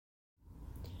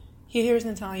Hey, here's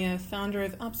Natalia, founder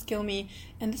of Upskill Me,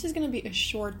 and this is going to be a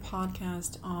short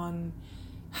podcast on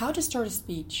how to start a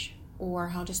speech, or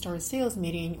how to start a sales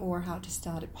meeting, or how to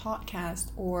start a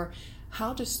podcast, or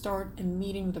how to start a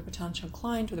meeting with a potential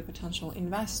client, with a potential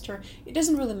investor. It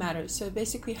doesn't really matter. So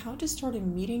basically, how to start a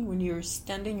meeting when you're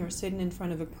sitting in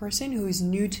front of a person who is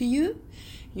new to you.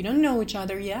 You don't know each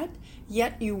other yet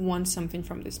you want something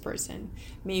from this person.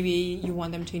 Maybe you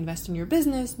want them to invest in your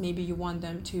business. Maybe you want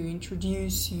them to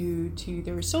introduce you to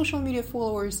their social media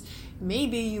followers.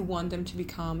 Maybe you want them to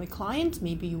become a client.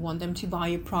 Maybe you want them to buy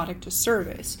a product or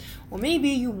service. Or maybe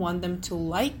you want them to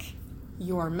like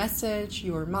your message,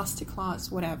 your masterclass,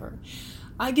 whatever.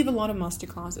 I give a lot of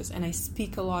masterclasses and I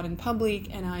speak a lot in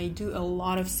public and I do a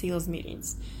lot of sales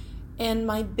meetings. And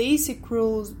my basic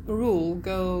rule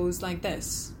goes like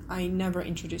this. I never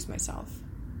introduce myself.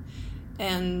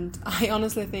 And I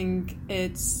honestly think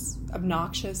it's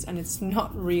obnoxious and it's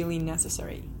not really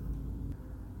necessary.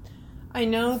 I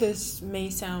know this may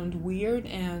sound weird,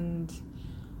 and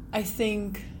I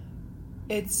think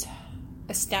it's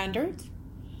a standard,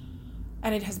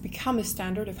 and it has become a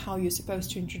standard of how you're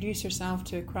supposed to introduce yourself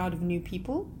to a crowd of new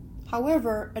people.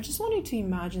 However, I just want you to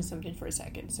imagine something for a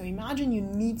second. So imagine you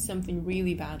need something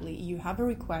really badly. You have a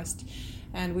request,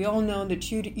 and we all know that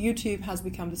YouTube has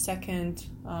become the second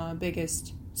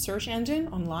biggest search engine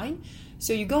online.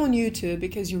 So you go on YouTube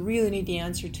because you really need the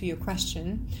answer to your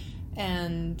question,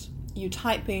 and you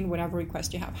type in whatever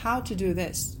request you have, how to do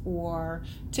this, or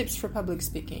tips for public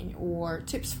speaking, or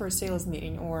tips for a sales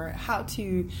meeting, or how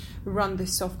to run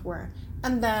this software.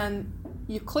 And then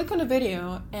you click on a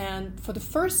video, and for the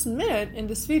first minute in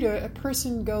this video, a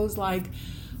person goes like,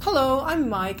 "Hello, I'm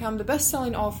Mike. I'm the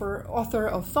best-selling author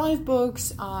of 5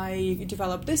 books. I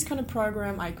developed this kind of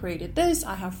program. I created this.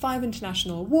 I have 5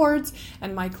 international awards,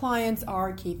 and my clients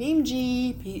are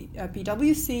KPMG,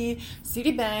 PwC,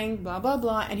 Citibank, blah, blah,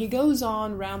 blah." And he goes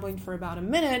on rambling for about a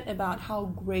minute about how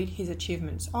great his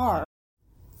achievements are.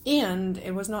 And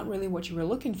it was not really what you were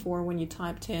looking for when you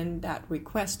typed in that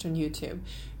request on YouTube.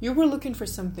 You were looking for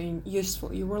something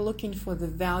useful. You were looking for the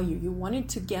value. You wanted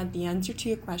to get the answer to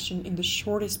your question in the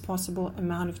shortest possible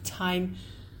amount of time.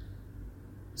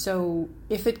 So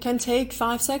if it can take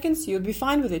 5 seconds, you'd be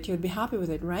fine with it. You'd be happy with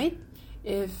it, right?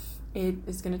 If it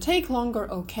is going to take longer,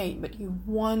 okay. But you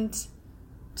want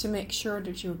to make sure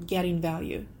that you're getting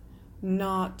value,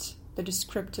 not the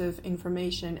descriptive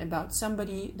information about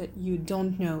somebody that you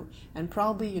don't know, and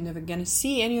probably you're never going to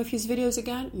see any of his videos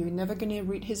again, you're never going to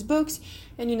read his books,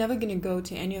 and you're never going to go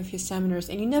to any of his seminars,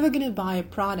 and you're never going to buy a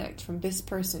product from this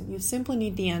person. You simply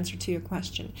need the answer to your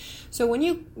question. So when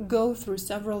you go through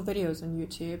several videos on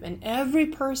YouTube, and every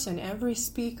person, every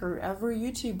speaker, every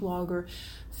YouTube blogger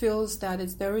feels that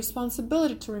it's their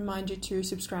responsibility to remind you to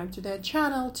subscribe to their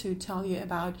channel, to tell you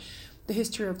about the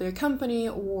history of their company,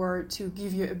 or to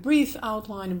give you a brief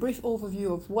outline, a brief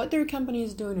overview of what their company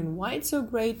is doing and why it's so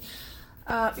great,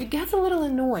 it gets a little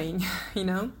annoying, you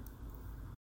know?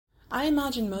 I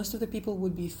imagine most of the people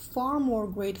would be far more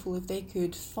grateful if they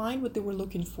could find what they were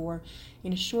looking for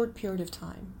in a short period of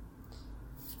time.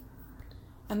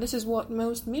 And this is what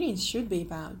most meetings should be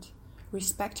about: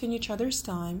 respecting each other's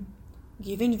time,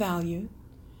 giving value,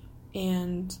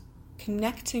 and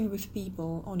connecting with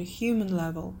people on a human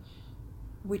level,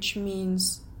 which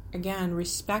means, again,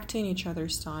 respecting each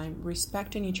other's time,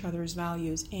 respecting each other's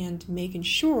values, and making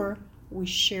sure we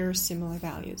share similar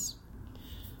values.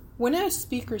 When a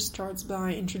speaker starts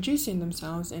by introducing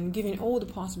themselves and giving all the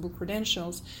possible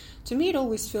credentials, to me it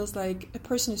always feels like a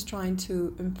person is trying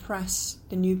to impress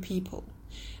the new people.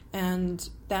 And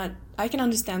that I can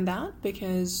understand that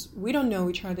because we don't know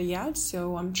each other yet.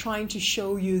 So I'm trying to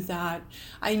show you that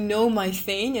I know my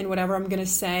thing, and whatever I'm going to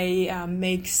say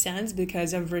makes sense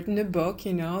because I've written a book,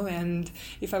 you know, and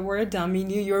if I were a dummy,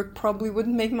 New York probably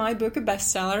wouldn't make my book a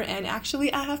bestseller. And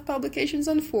actually I have publications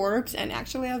on Forbes, and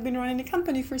actually I've been running a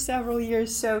company for several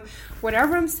years. So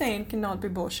whatever I'm saying cannot be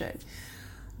bullshit.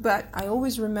 But I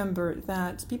always remember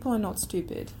that people are not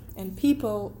stupid. And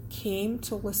people came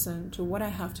to listen to what I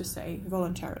have to say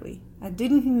voluntarily. I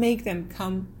didn't make them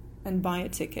come and buy a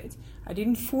ticket. I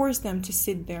didn't force them to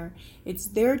sit there. It's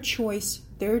their choice,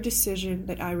 their decision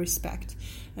that I respect.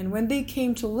 And when they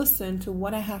came to listen to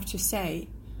what I have to say,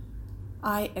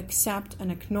 I accept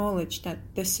and acknowledge that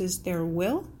this is their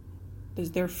will, this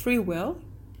is their free will,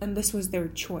 and this was their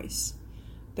choice.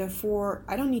 Therefore,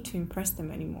 I don't need to impress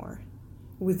them anymore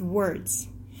with words.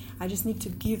 I just need to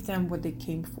give them what they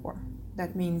came for.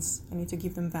 That means I need to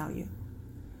give them value.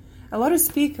 A lot of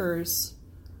speakers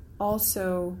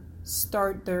also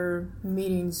start their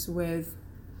meetings with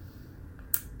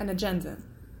an agenda.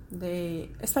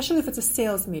 especially if it's a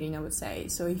sales meeting, I would say.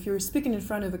 So if you're speaking in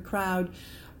front of a crowd,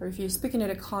 or if you're speaking at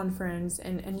a conference,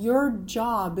 and your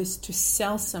job is to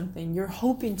sell something, you're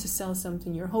hoping to sell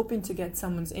something, you're hoping to get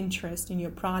someone's interest in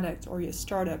your product or your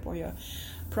startup or your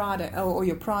product or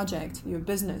your project, your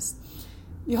business.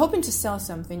 You're hoping to sell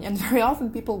something, and very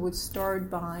often people would start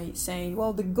by saying,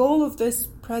 well, the goal of this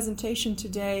presentation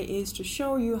today is to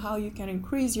show you how you can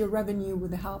increase your revenue with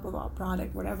the help of our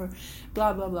product, whatever,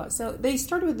 blah, blah, blah. So they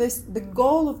start with this, the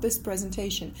goal of this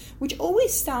presentation, which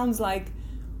always sounds like,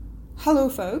 hello,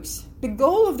 folks, the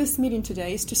goal of this meeting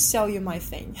today is to sell you my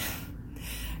thing.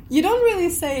 You don't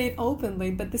really say it openly,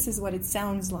 but this is what it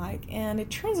sounds like, and it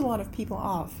turns a lot of people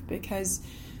off because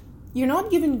you're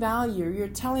not giving value. You're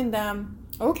telling them,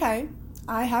 okay,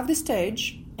 I have the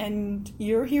stage and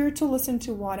you're here to listen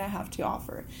to what I have to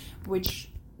offer, which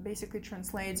basically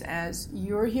translates as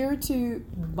you're here to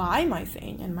buy my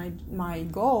thing and my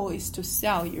goal is to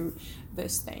sell you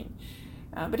this thing.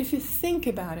 But if you think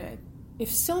about it,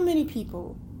 if so many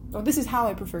people, or this is how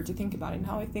I prefer to think about it and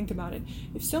how I think about it,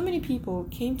 if so many people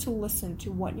came to listen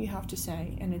to what you have to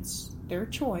say and it's their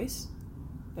choice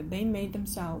that they made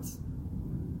themselves,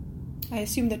 I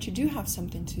assume that you do have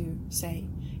something to say.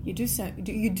 You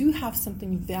do have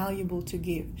something valuable to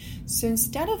give. So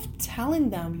instead of telling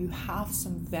them you have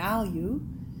some value,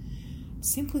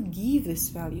 simply give this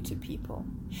value to people.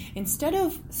 Instead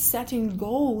of setting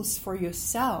goals for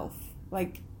yourself,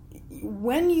 like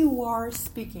when you are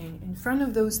speaking in front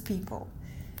of those people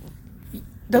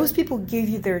give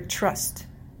you their trust.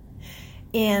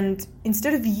 And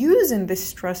instead of using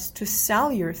this trust to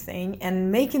sell your thing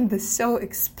and making this so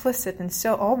explicit and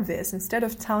so obvious, instead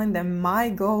of telling them my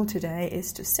goal today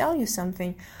is to sell you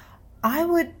something, I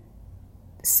would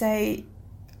say,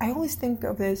 I always think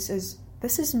of this as,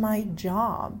 this is my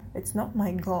job. It's not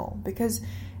my goal. Because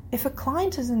if a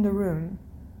client is in the room,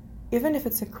 even if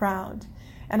it's a crowd,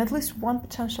 and at least one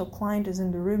potential client is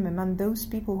in the room among those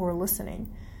people who are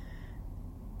listening,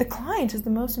 the client is the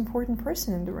most important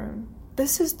person in the room.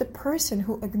 This is the person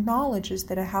who acknowledges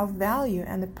that I have value,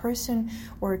 and the person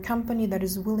or a company that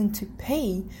is willing to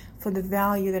pay for the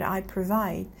value that I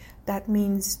provide. That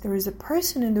means there is a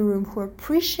person in the room who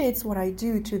appreciates what I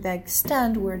do to the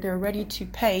extent where they're ready to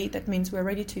pay. That means we're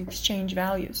ready to exchange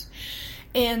values.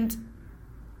 And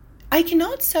I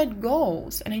cannot set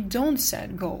goals, and I don't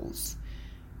set goals.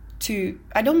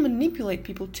 I don't manipulate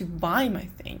people to buy my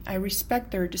thing. I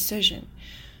respect their decision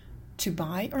to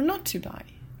buy or not to buy.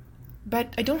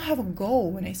 But I don't have a goal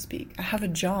when I speak. I have a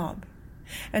job.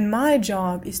 And my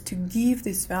job is to give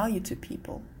this value to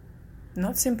people.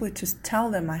 Not simply to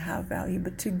tell them I have value,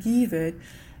 but to give it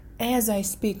as I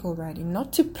speak already.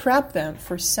 Not to prep them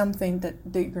for something that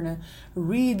they're going to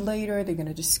read later, they're going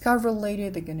to discover later,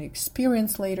 they're going to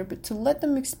experience later, but to let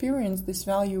them experience this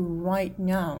value right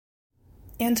now.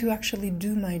 And to actually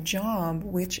do my job,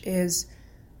 which is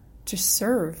to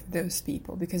serve those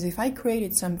people. Because if I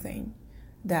created something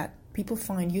that people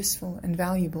find useful and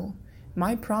valuable,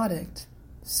 my product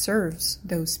serves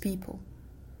those people.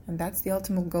 And that's the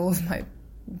ultimate goal of my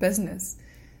business,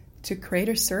 to create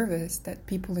a service that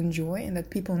people enjoy and that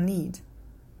people need.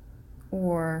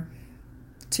 Or,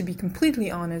 to be completely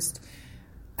honest,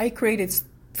 I create it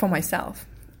for myself,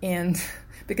 and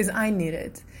because I need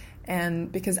it,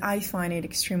 and because I find it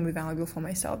extremely valuable for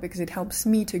myself, because it helps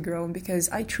me to grow, and because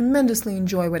I tremendously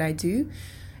enjoy what I do.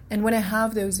 And when I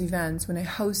have those events, when I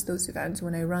host those events,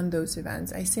 when I run those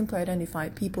events, I simply identify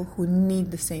people who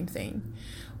need the same thing,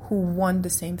 who want the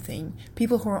same thing,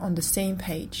 people who are on the same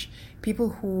page, people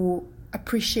who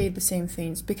appreciate the same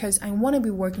things, because I want to be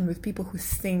working with people who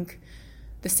think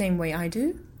the same way I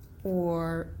do,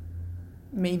 or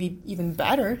maybe even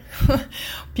better,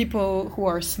 people who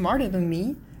are smarter than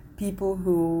me, people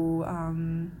who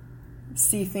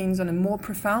see things on a more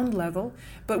profound level,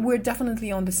 but we're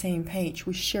definitely on the same page.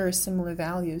 We share similar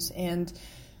values, and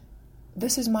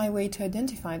this is my way to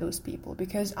identify those people,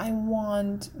 because I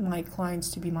want my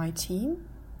clients to be my team,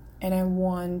 and I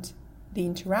want the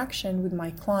interaction with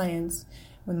my clients,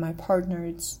 with my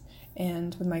partners,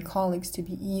 and with my colleagues to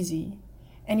be easy.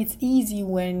 And it's easy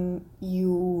when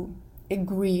you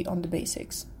agree on the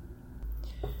basics.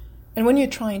 And when you're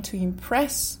trying to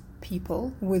impress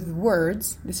people with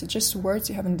words, this is just words,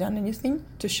 you haven't done anything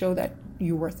to show that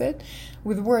you're worth it.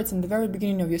 With words in the very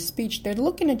beginning of your speech, they're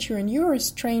looking at you and you're a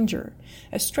stranger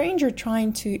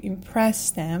trying to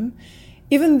impress them,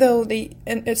 even though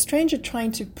a stranger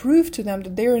trying to prove to them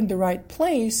that they're in the right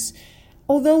place,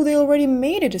 although they already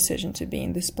made a decision to be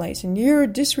in this place and you're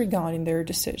disregarding their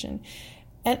decision.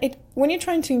 And when you're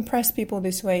trying to impress people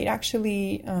this way, it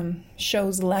actually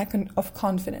shows lack of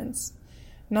confidence.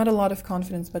 not a lot of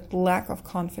confidence, but lack of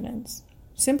confidence.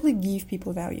 Simply give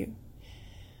people value.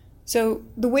 So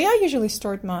the way I usually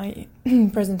start my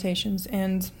presentations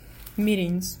and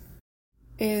meetings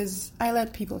is I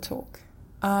let people talk.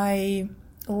 I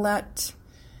let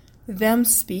them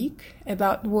speak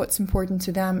about what's important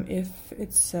to them if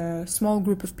it's a small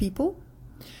group of people.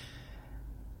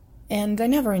 And I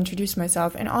never introduce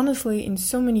myself. And honestly, in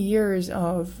so many years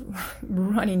of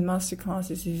running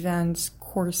masterclasses, events,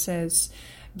 courses,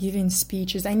 giving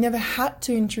speeches, I never had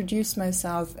to introduce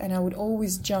myself, and I would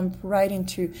always jump right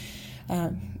into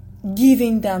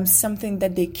giving them something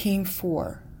that they came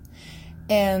for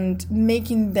and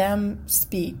making them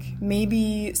speak.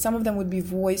 Maybe some of them would be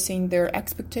voicing their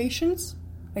expectations,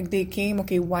 like they came,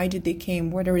 okay, why did they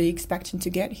came? What are they expecting to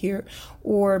get here?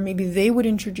 Or maybe they would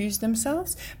introduce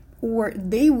themselves, or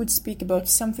they would speak about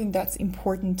something that's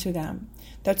important to them.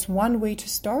 That's one way to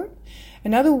start.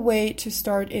 Another way to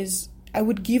start is I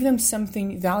would give them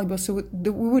something valuable. So we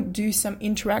would do some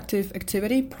interactive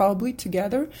activity, probably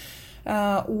together,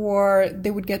 or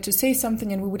they would get to say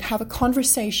something and we would have a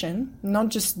conversation, not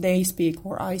just they speak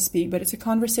or I speak, but it's a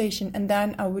conversation. And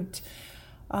then I would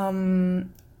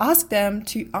ask them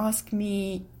to ask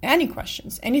me any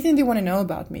questions, anything they want to know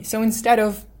about me. So instead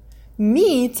of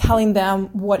me telling them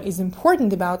what is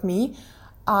important about me,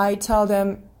 I tell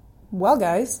them, well,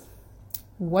 guys,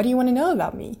 what do you want to know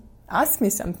about me? Ask me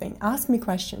something, ask me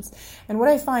questions. And what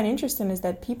I find interesting is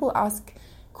that people ask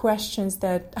questions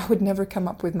that I would never come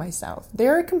up with myself.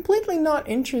 They're completely not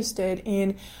interested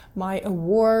in my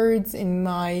awards, in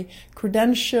my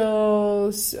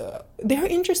credentials. They're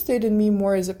interested in me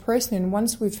more as a person. And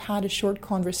once we've had a short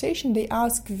conversation, they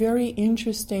ask very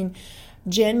interesting,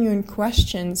 genuine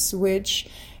questions, which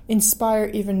inspire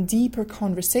even deeper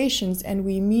conversations, and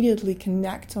we immediately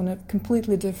connect on a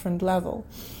completely different level.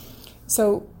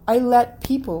 So I let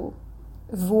people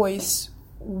voice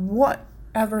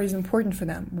whatever is important for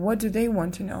them. What do they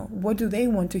want to know? What do they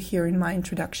want to hear in my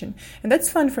introduction? And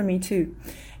that's fun for me too.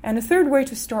 And a third way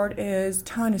to start is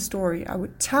telling a story. I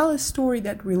would tell a story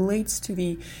that relates to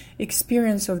the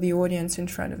experience of the audience in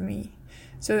front of me.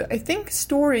 So I think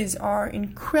stories are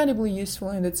incredibly useful,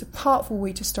 and it's a powerful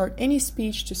way to start any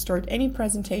speech, to start any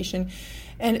presentation.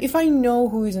 And if I know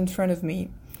who is in front of me,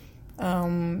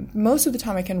 most of the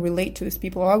time I can relate to these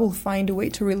people, or I will find a way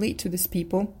to relate to these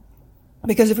people.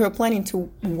 Because if we're planning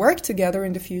to work together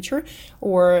in the future,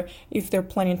 or if they're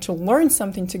planning to learn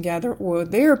something together, or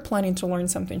they're planning to learn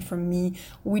something from me,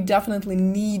 we definitely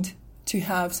need to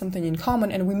have something in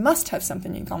common, and we must have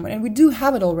something in common. And we do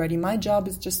have it already. My job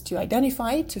is just to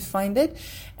identify it, to find it,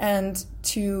 and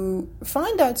to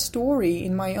find that story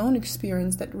in my own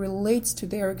experience that relates to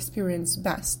their experience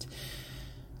best.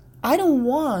 I don't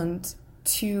want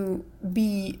to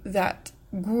be that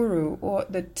guru or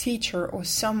the teacher or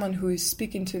someone who is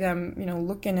speaking to them,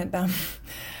 looking at them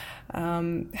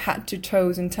head to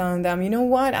toes and telling them, you know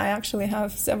what, I actually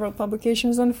have several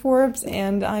publications on Forbes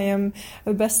and I am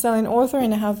a best-selling author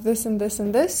and I have this and this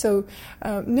and this. So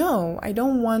no, I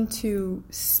don't want to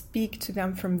speak to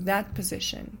them from that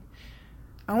position.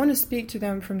 I want to speak to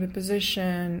them from the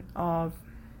position of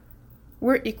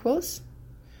we're equals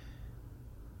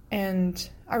and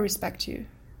I respect you.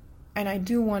 And I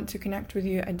do want to connect with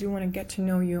you. I do want to get to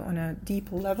know you on a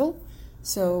deeper level.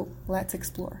 So let's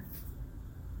explore.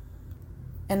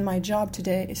 And my job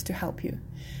today is to help you.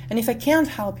 And if I can't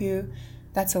help you,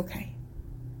 that's okay.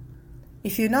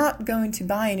 If you're not going to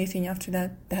buy anything after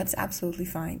that, that's absolutely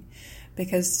fine.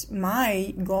 Because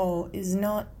my goal is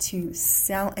not to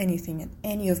sell anything at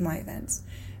any of my events.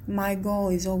 My goal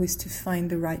is always to find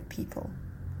the right people.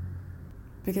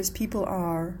 Because people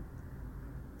are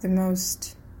the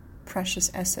most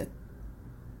precious asset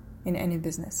in any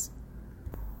business.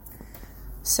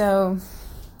 So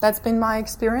that's been my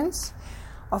experience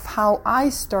of how I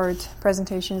start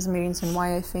presentations, meetings, and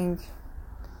why I think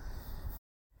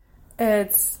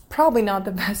it's probably not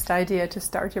the best idea to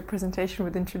start your presentation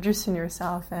with introducing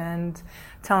yourself and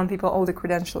telling people all the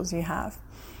credentials you have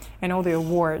and all the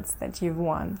awards that you've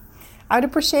won. I'd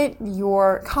appreciate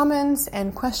your comments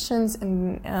and questions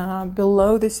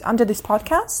below this, under this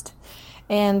podcast.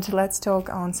 And let's talk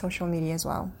on social media as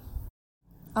well.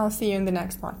 I'll see you in the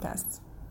next podcast.